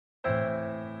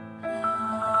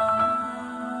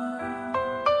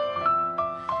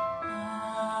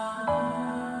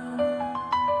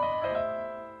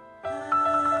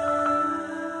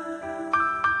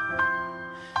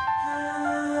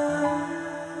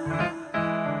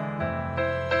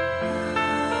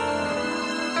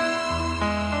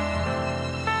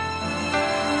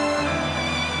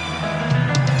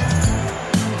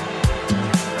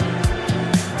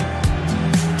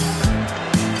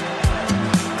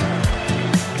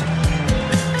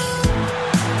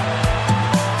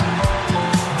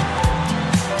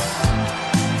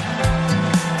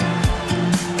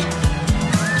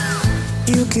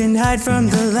can hide from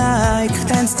the light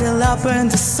and still up in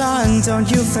the sun. Don't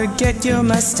you forget you're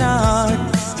my star.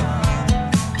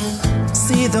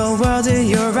 See the world in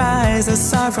your eyes, a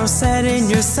sorrow set in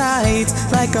your sight,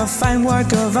 like a fine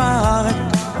work of art.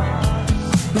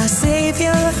 My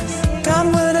savior, God,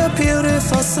 what a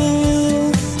beautiful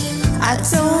soul. I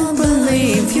don't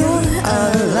believe you're a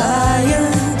liar.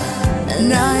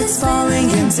 Night's falling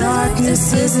and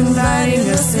darkness is inviting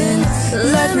us in.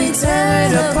 Let me tear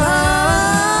it apart.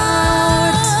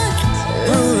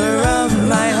 Ruler of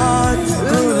my heart,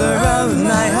 ruler of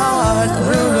my heart,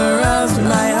 ruler of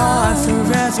my heart,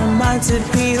 forever mine to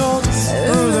behold.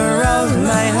 Ruler of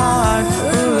my heart,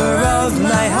 ruler of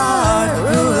my heart,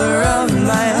 ruler of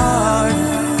my heart.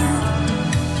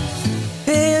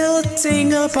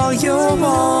 Building up all your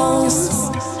walls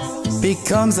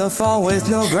becomes a fall with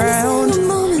no ground. The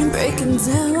moment breaking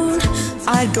down.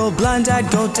 I'd go blind, I'd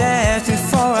go deaf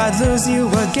before I'd lose you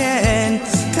again.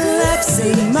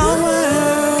 Collapsing my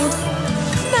world.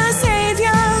 My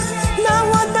savior, my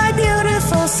one, my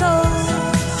beautiful soul.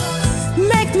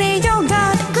 Make me your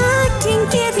God, I can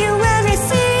give you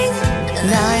everything.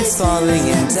 Night's falling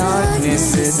and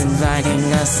darkness is inviting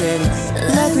us in.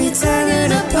 Let me tear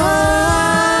it apart.